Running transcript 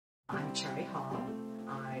I'm Cherry Hall.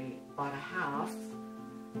 I bought a house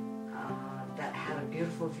that had a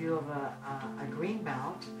beautiful view of a green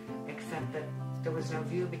belt, except that there was no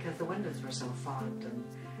view because the windows were so fogged, and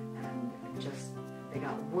just they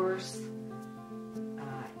got worse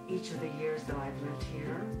each of the years that I've lived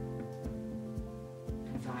here,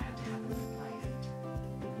 and so I had to have them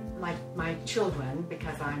replaced. My children,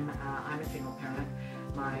 because I'm a single parent,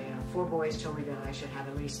 my 4 boys told me that I should have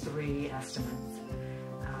at least 3 estimates,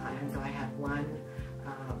 and so I had one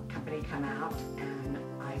company come out, and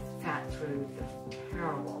I sat through this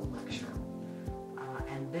terrible lecture,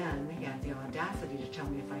 and then he had the audacity to tell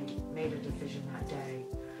me if I made a decision that day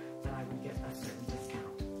that I would get a certain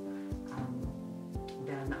discount.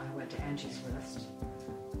 Then I went to Angie's List,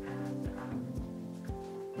 and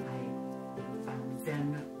I found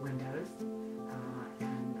Zen Windows,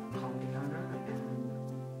 and called the owner,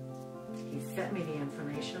 and he sent me the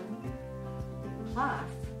information, plus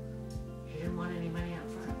he didn't want any money up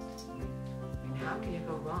front. I mean, how can you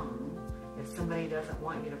go wrong if somebody doesn't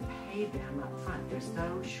want you to pay them up front? They're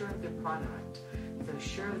so sure of their product, so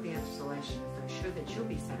sure of the installation, so sure that you'll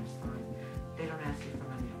be satisfied, they don't ask you for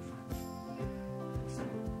money up front. So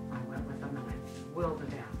I went with them, and I'm thrilled to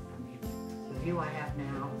death. I mean, the view I have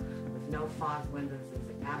now with no fogged windows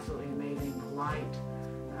is absolutely amazing. The light,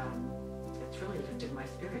 it's really lifted my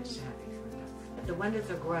spirits to have these windows. The windows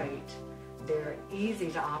are great. They're easy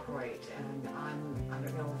to operate, and I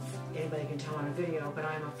don't know if anybody can tell on a video, but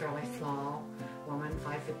I'm a fairly small woman,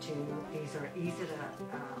 5'2". These are easy to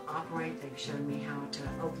operate. They've shown me how to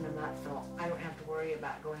open them up, so I don't have to worry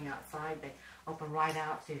about going outside. They open right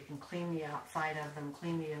out, so you can clean the outside of them,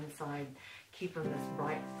 clean the inside, keep them this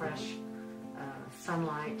bright, fresh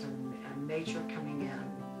sunlight and nature coming in.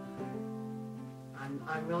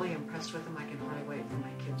 I'm really impressed with them. I can hardly wait for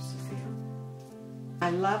my kids to see them. I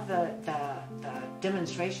love the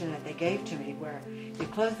demonstration that they gave to me, where you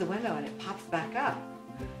close the window and it pops back up.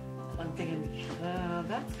 I'm thinking,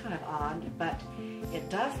 that's kind of odd, but it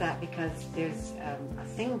does that because there's a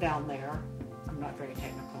thing down there. I'm not very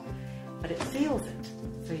technical, but it seals it.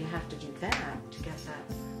 So you have to do that to get that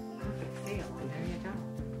perfect seal, and there you go.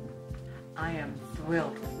 I am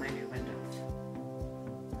thrilled with my new windows.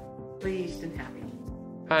 Pleased and happy.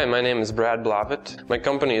 Hi, my name is Brad Blavitt. My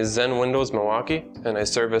company is Zen Windows Milwaukee, and I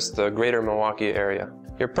service the greater Milwaukee area.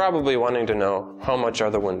 You're probably wanting to know, how much are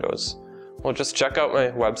the windows? Well, just check out my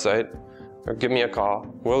website or give me a call.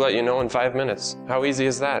 We'll let you know in 5 minutes. How easy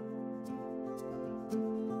is that?